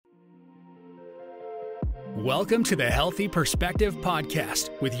Welcome to the Healthy Perspective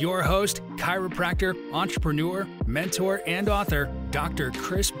Podcast with your host, chiropractor, entrepreneur, mentor, and author, Dr.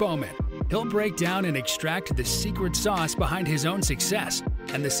 Chris Bowman. He'll break down and extract the secret sauce behind his own success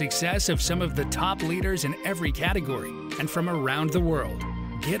and the success of some of the top leaders in every category and from around the world.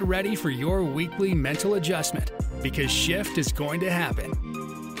 Get ready for your weekly mental adjustment because shift is going to happen.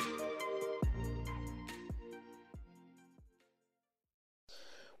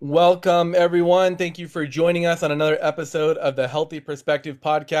 Welcome, everyone. Thank you for joining us on another episode of the Healthy Perspective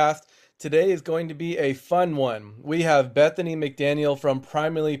Podcast. Today is going to be a fun one. We have Bethany McDaniel from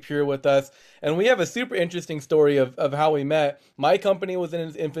Primally Pure with us, and we have a super interesting story of how we met. My company was in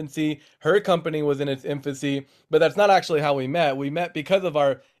its infancy, her company was in its infancy, but that's not actually how we met. We met because of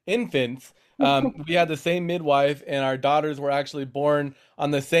our infants. We had the same midwife, and our daughters were actually born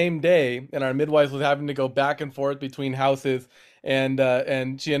on the same day, and our midwife was having to go back and forth between houses,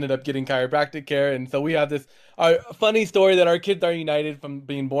 and she ended up getting chiropractic care. And so we have this funny story that our kids are united from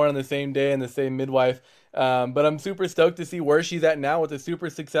being born on the same day and the same midwife. But I'm super stoked to see where she's at now with a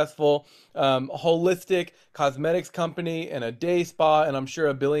super successful holistic cosmetics company and a day spa, and I'm sure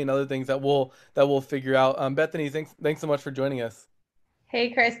a billion other things that we'll figure out. Bethany, thanks so much for joining us. Hey,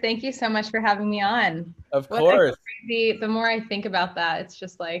 Chris, thank you so much for having me on. Of course. The more I think about that, it's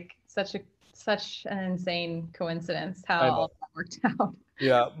just like such an insane coincidence how all that worked out.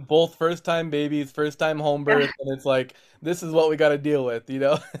 Yeah, both first-time babies, first-time home birth, and it's like, this is what we got to deal with, you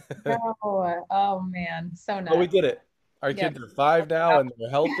know? Oh man, so nice. But we did it. Our kids are 5 now, and they're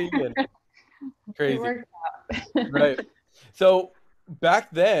healthy and crazy. It worked out. Right. So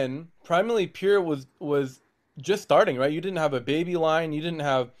back then, Primally Pure was just starting, right? You didn't have a baby line. You didn't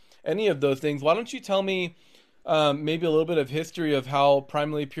have any of those things. Why don't you tell me maybe a little bit of history of how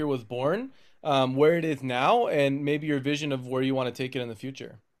Primally Pure was born, where it is now, and maybe your vision of where you want to take it in the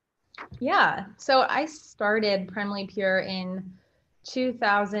future. Yeah. So I started Primally Pure in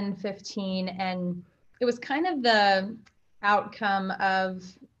 2015, and it was kind of the outcome of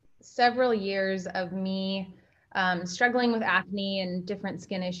several years of me struggling with acne and different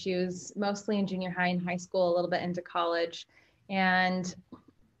skin issues, mostly in junior high and high school, a little bit into college. And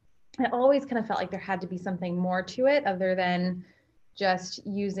I always kind of felt like there had to be something more to it other than just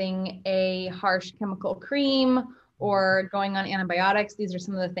using a harsh chemical cream or going on antibiotics. These are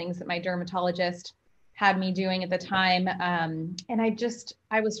some of the things that my dermatologist had me doing at the time. And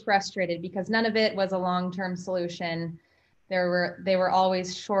I was frustrated because none of it was a long-term solution. They were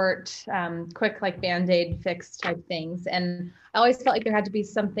always short, quick, like Band-Aid fix type things. And I always felt like there had to be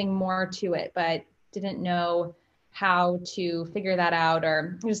something more to it, but didn't know how to figure that out,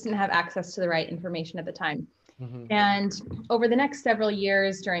 or just didn't have access to the right information at the time. Mm-hmm. And over the next several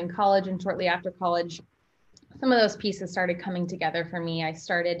years during college and shortly after college, some of those pieces started coming together for me. I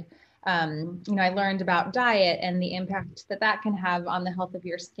started, I learned about diet and the impact that can have on the health of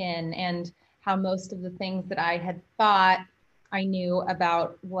your skin, and how most of the things that I had thought I knew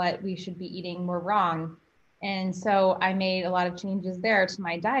about what we should be eating were wrong. And so I made a lot of changes there to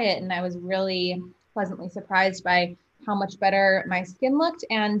my diet, and I was really pleasantly surprised by how much better my skin looked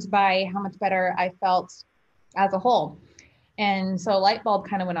and by how much better I felt as a whole. And so a light bulb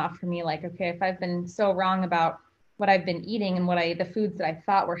kind of went off for me, like, okay, if I've been so wrong about what I've been eating and the foods that I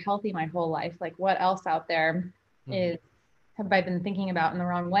thought were healthy my whole life, like what else out there have I been thinking about in the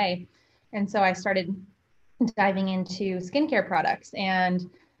wrong way? And so I started diving into skincare products, and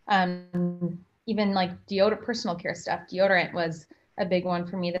even like personal care stuff. Deodorant was a big one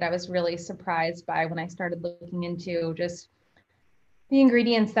for me that I was really surprised by when I started looking into just the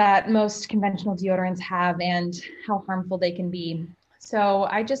ingredients that most conventional deodorants have and how harmful they can be. So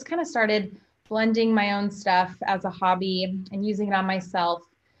I just kind of started blending my own stuff as a hobby and using it on myself.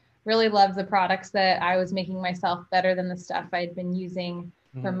 Really loved the products that I was making myself better than the stuff I'd been using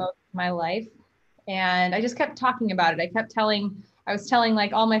for most of my life. And I just kept talking about it. I was telling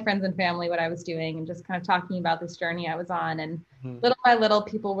like all my friends and family what I was doing, and just kind of talking about this journey I was on. And little by little,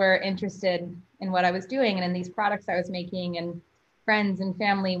 people were interested in what I was doing and in these products I was making, and friends and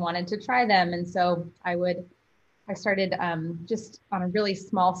family wanted to try them. And so I started just on a really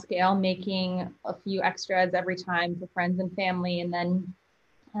small scale, making a few extras every time for friends and family. And then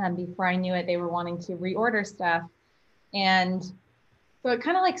before I knew it, they were wanting to reorder stuff. And so it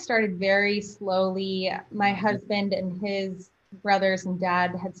kind of like started very slowly. My husband and his brothers and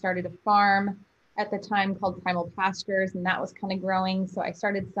dad had started a farm at the time called Primal Pastures, and that was kind of growing. So I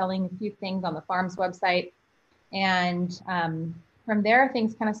started selling a few things on the farm's website. And from there,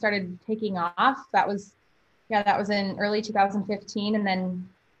 things kind of started taking off. That was in early 2015. And then,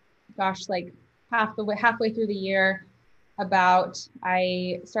 like halfway through the year,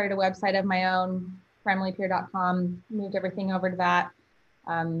 I started a website of my own primallypure.com, moved everything over to that,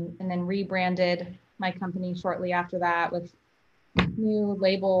 and then rebranded my company shortly after that with new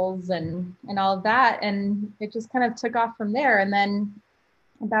labels and all of that. And it just kind of took off from there. And then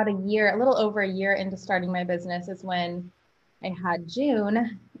about a little over a year into starting my business is when I had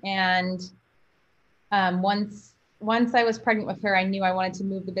June. And once I was pregnant with her, I knew I wanted to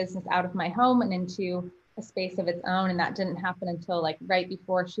move the business out of my home and into a space of its own. And that didn't happen until like right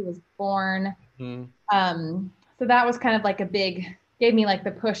before she was born. So that was kind of like gave me like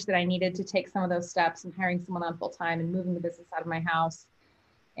the push that I needed to take some of those steps and hiring someone on full time and moving the business out of my house.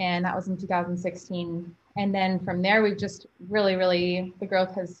 And that was in 2016. And then from there, we've just really, the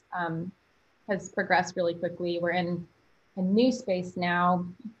growth has progressed really quickly. We're in a new space now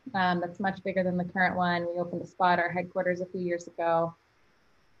that's much bigger than the current one. We opened a spot, our headquarters, a few years ago.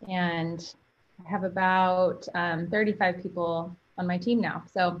 And I have about 35 people on my team now.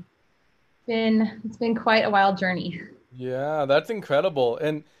 So it's been quite a wild journey. Yeah, that's incredible.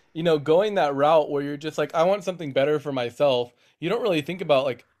 And going that route where you're just like, I want something better for myself. You don't really think about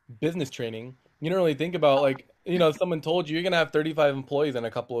like business training. You don't really think about like, if someone told you you're gonna have 35 employees in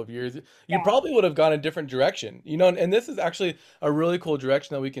a couple of years, you probably would have gone a different direction. And this is actually a really cool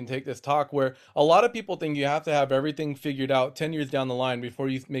direction that we can take this talk, where a lot of people think you have to have everything figured out 10 years down the line before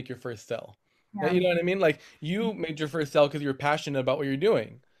you make your first sell. Yeah. You know what I mean? Like you made your first sell because you're passionate about what you're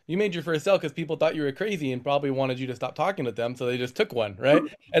doing. You made your first sale because people thought you were crazy and probably wanted you to stop talking to them, so they just took one, right?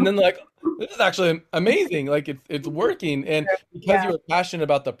 And then like, this is actually amazing. Like it's working, and because you were passionate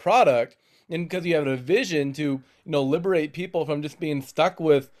about the product, and because you have a vision to liberate people from just being stuck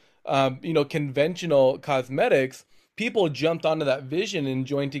with conventional cosmetics, people jumped onto that vision and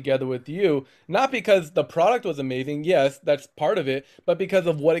joined together with you, not because the product was amazing. Yes, that's part of it, but because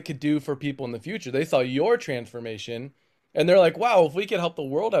of what it could do for people in the future. They saw your transformation. And they're like, wow, if we could help the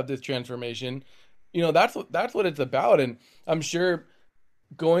world have this transformation, that's what it's about. And I'm sure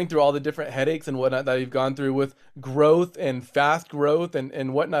going through all the different headaches and whatnot that you've gone through with growth and fast growth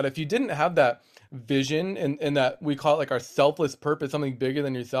and whatnot, if you didn't have that vision and that we call it like our selfless purpose, something bigger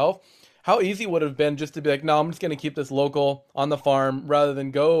than yourself, how easy would it have been just to be like, no, I'm just going to keep this local on the farm rather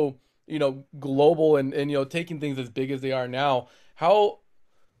than go, global and taking things as big as they are now. How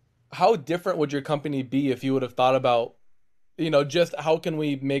different would your company be if you would have thought about just how can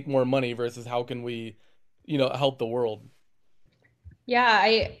we make more money versus how can we, help the world?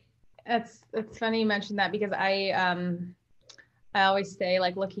 Yeah, it's funny you mentioned that, because I always say,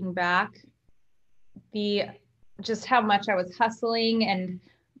 like, looking back, just how much I was hustling and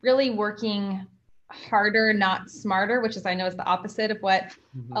really working harder, not smarter, which is, I know, is the opposite of what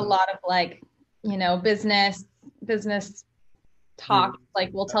a lot of like, business talk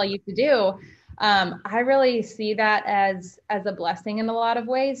like will tell you to do. I really see that as a blessing in a lot of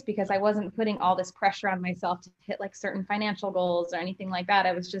ways, because I wasn't putting all this pressure on myself to hit like certain financial goals or anything like that.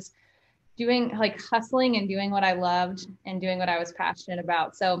 I was just doing like hustling and doing what I loved and doing what I was passionate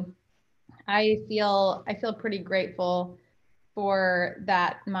about. So I feel pretty grateful for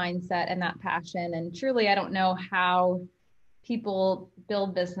that mindset and that passion. And truly, I don't know how people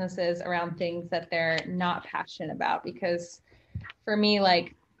build businesses around things that they're not passionate about, because for me,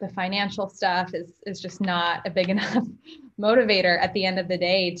 like, the financial stuff is just not a big enough motivator at the end of the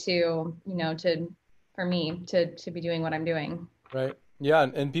day for me to be doing what I'm doing. Right. Yeah.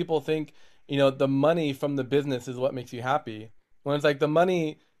 And people think, the money from the business is what makes you happy. When it's like the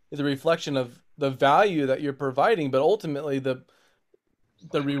money is a reflection of the value that you're providing, but ultimately the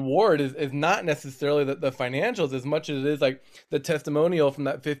reward is not necessarily the financials as much as it is like the testimonial from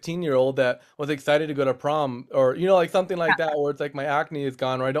that 15-year-old that was excited to go to prom, or like something like that, where it's like my acne is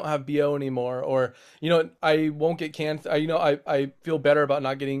gone, or I don't have BO anymore, or I won't get cancer, I feel better about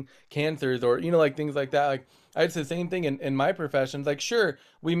not getting cancers, or like things like that. Like it's the same thing in my profession. It's like, sure,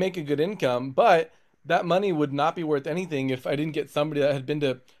 we make a good income, but that money would not be worth anything if I didn't get somebody that had been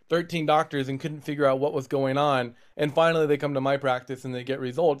to 13 doctors and couldn't figure out what was going on. And finally they come to my practice and they get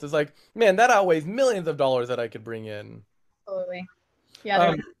results. It's like, man, that outweighs millions of dollars that I could bring in. Absolutely. Yeah,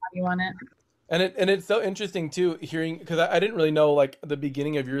 there's value on it. And it's so interesting too, hearing, because I didn't really know like the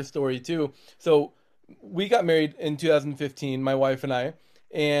beginning of your story too. So we got married in 2015, my wife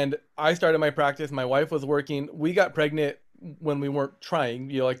and I started my practice. My wife was working. We got pregnant when we weren't trying,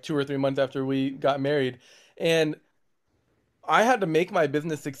 like 2 or 3 months after we got married. And I had to make my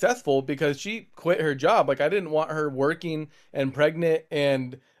business successful because she quit her job. Like I didn't want her working and pregnant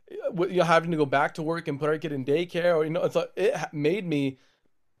and having to go back to work and put our kid in daycare, or so it made me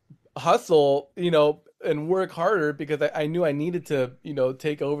hustle, and work harder because I knew I needed to,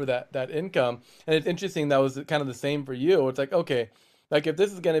 take over that income. And it's interesting that was kind of the same for you. It's like, okay, Like if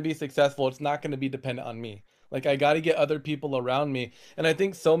this is going to be successful, it's not going to be dependent on me. Like I got to get other people around me. And I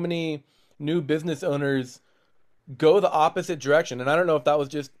think so many new business owners go the opposite direction. And I don't know if that was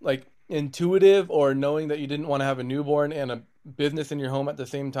just like intuitive or knowing that you didn't want to have a newborn and a business in your home at the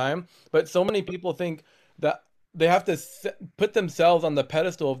same time. But so many people think that they have to put themselves on the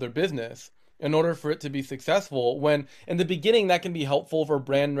pedestal of their business in order for it to be successful, when in the beginning that can be helpful for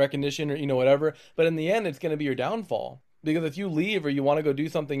brand recognition or whatever, but in the end it's going to be your downfall, because if you leave or you want to go do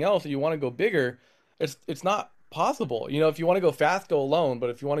something else or you want to go bigger, it's not possible. If you want to go fast, go alone, but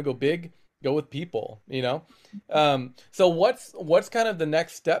if you want to go big, go with people. So what's kind of the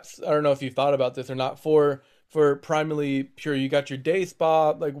next steps? I don't know if you thought about this or not, for Primally Pure. You got your day spa.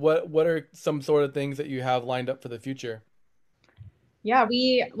 Like what are some sort of things that you have lined up for the future? Yeah,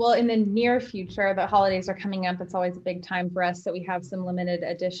 well, in the near future, the holidays are coming up. It's always a big time for us. So we have some limited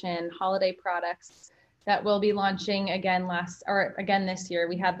edition holiday products that we'll be launching again this year.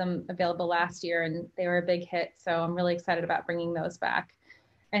 We had them available last year and they were a big hit. So I'm really excited about bringing those back.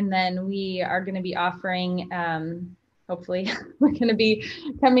 And then we are going to be offering, hopefully, we're going to be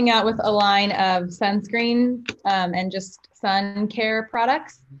coming out with a line of sunscreen and just sun care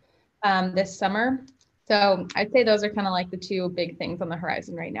products this summer. So I'd say those are kind of like the two big things on the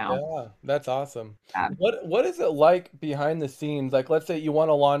horizon right now. Yeah, that's awesome. Yeah. What is it like behind the scenes? Like, let's say you want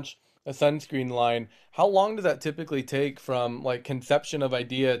to launch a sunscreen line. How long does that typically take from like conception of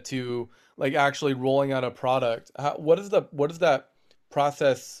idea to like actually rolling out a product? What is that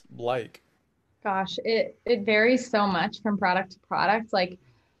process like? Gosh, it varies so much from product to product. Like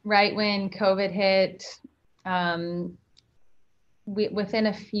right when COVID hit, within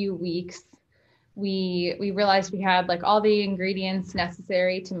a few weeks, we realized we had like all the ingredients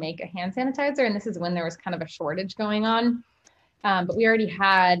necessary to make a hand sanitizer. And this is when there was kind of a shortage going on. But we already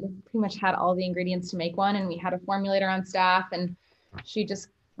pretty much had all the ingredients to make one. And we had a formulator on staff and she just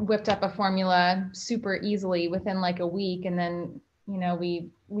whipped up a formula super easily within like a week. And then,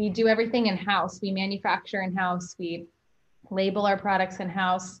 we do everything in-house. We manufacture in-house. We label our products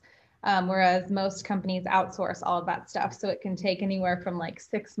in-house. Whereas most companies outsource all of that stuff. So it can take anywhere from like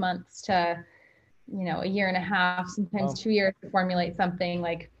 6 months to a year and a half, sometimes 2 years to formulate something.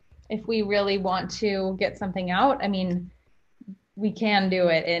 Like if we really want to get something out, I mean, we can do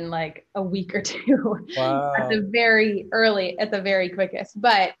it in like a week or two. Wow. at the very quickest,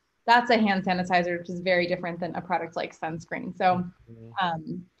 but that's a hand sanitizer, which is very different than a product like sunscreen. So,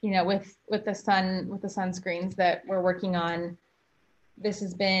 with the sunscreens that we're working on, this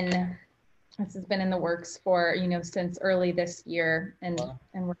has been in the works for, since early this year, and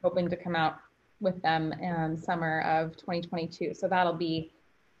we're hoping to come out with them summer of 2022. So that'll be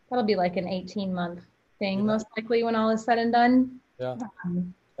like an 18-month thing, most likely, when all is said and done. Yeah,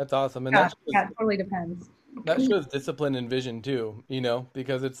 that's awesome. And it totally depends. That shows discipline and vision too,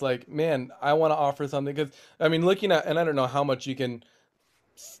 because it's like, man, I want to offer something. Because I mean, looking at, and I don't know how much you can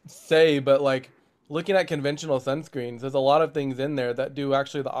say, but like looking at conventional sunscreens, there's a lot of things in there that do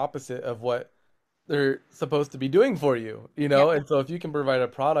actually the opposite of what they're supposed to be doing for you, Yeah. And so if you can provide a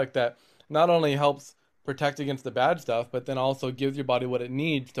product that not only helps protect against the bad stuff, but then also gives your body what it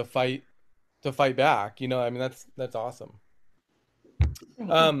needs to fight back, I mean, that's awesome.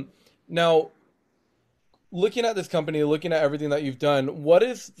 Now, looking at this company, looking at everything that you've done, what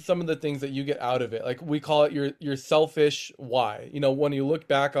is some of the things that you get out of it? Like we call it your selfish why. When you look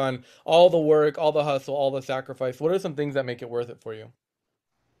back on all the work, all the hustle, all the sacrifice, what are some things that make it worth it for you?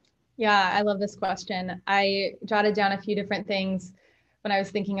 Yeah, I love this question. I jotted down a few different things when I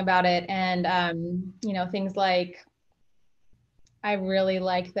was thinking about it. And, things like, I really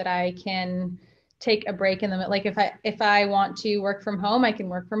like that I can take a break in the, like if I want to work from home, I can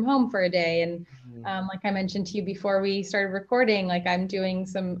work from home for a day. And like I mentioned to you before we started recording, like I'm doing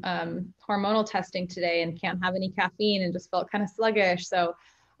some hormonal testing today and can't have any caffeine and just felt kind of sluggish. So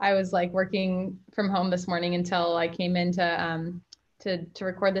I was like working from home this morning until I came in to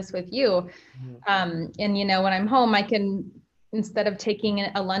record this with you. And when I'm home, I can, instead of taking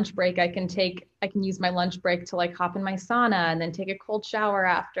a lunch break, I can use my lunch break to like hop in my sauna and then take a cold shower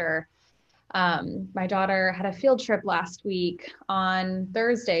after. My daughter had a field trip last week on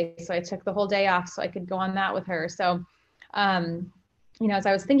Thursday, so I took the whole day off so I could go on that with her. So, as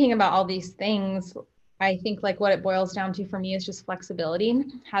I was thinking about all these things, I think like what it boils down to for me is just flexibility,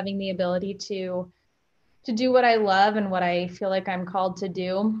 having the ability to do what I love and what I feel like I'm called to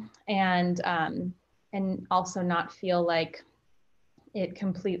do, and also not feel like it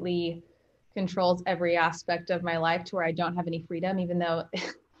completely controls every aspect of my life to where I don't have any freedom, even though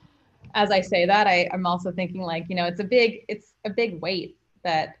as I say that, I'm also thinking like, it's a big weight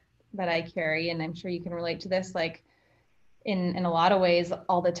that I carry. And I'm sure you can relate to this. Like in a lot of ways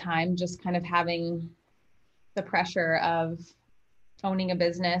all the time, just kind of having the pressure of owning a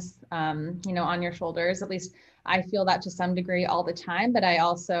business, on your shoulders. At least I feel that to some degree all the time, but I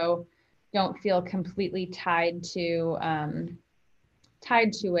also don't feel completely tied to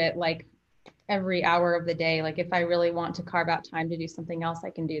it like every hour of the day. Like if I really want to carve out time to do something else, I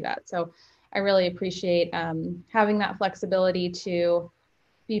can do that. So I really appreciate having that flexibility to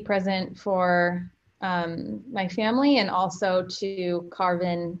be present for my family, and also to carve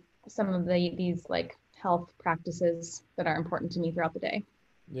in some of these like health practices that are important to me throughout the day.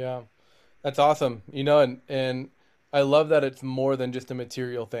 Yeah, that's awesome. And I love that it's more than just a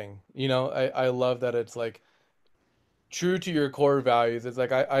material thing. I love that it's like true to your core values. It's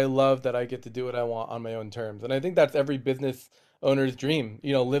like I love that I get to do what I want on my own terms. And I think that's every business owner's dream,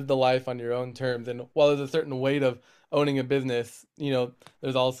 live the life on your own terms. And while there's a certain weight of owning a business,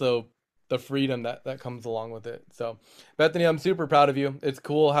 there's also the freedom that comes along with it. So Bethany, I'm super proud of you. It's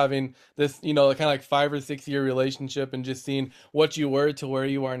cool having this, kind of like 5 or 6 year relationship and just seeing what you were to where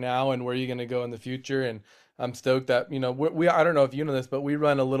you are now and where you're going to go in the future. And I'm stoked that, we I don't know if you know this, but we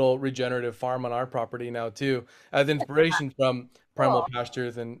run a little regenerative farm on our property now too, as inspiration from Primal Cool.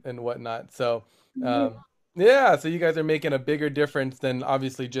 Pastures and whatnot. So, yeah, so you guys are making a bigger difference than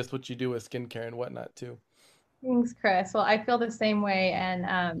obviously just what you do with skincare and whatnot too. Thanks, Chris. Well, I feel the same way,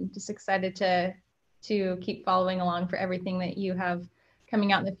 and just excited to keep following along for everything that you have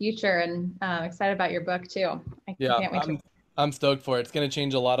coming out in the future, and excited about your book too. I Yeah, can't wait to. I'm stoked for it. It's going to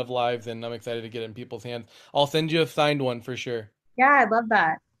change a lot of lives, and I'm excited to get it in people's hands. I'll send you a signed one for sure. Yeah, I love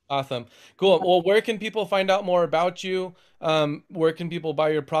that. Awesome. Cool. Well, where can people find out more about you? Where can people buy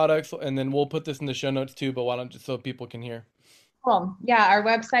your products? And then we'll put this in the show notes too, but why don't just so people can hear. Cool. Yeah, our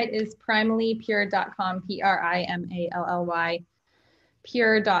website is primallypure.com, PRIMALLY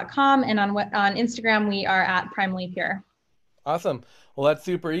pure.com, and on Instagram we are at Primally Pure. Awesome. Well, that's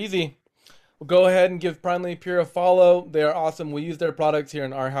super easy. Well, go ahead and give Primally Pure a follow. They are awesome. We use their products here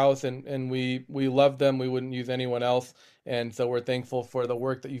in our house, and we love them. We wouldn't use anyone else. And so we're thankful for the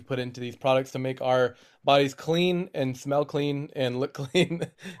work that you've put into these products to make our bodies clean and smell clean and look clean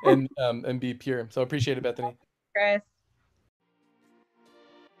and be pure. So appreciate it, Bethany. Chris.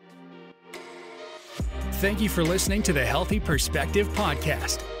 Thank you for listening to the Healthy Perspective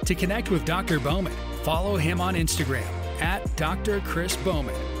Podcast. To connect with Dr. Bowman, follow him on Instagram at Dr. Chris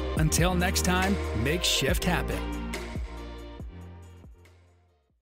Bowman. Until next time, make shift happen.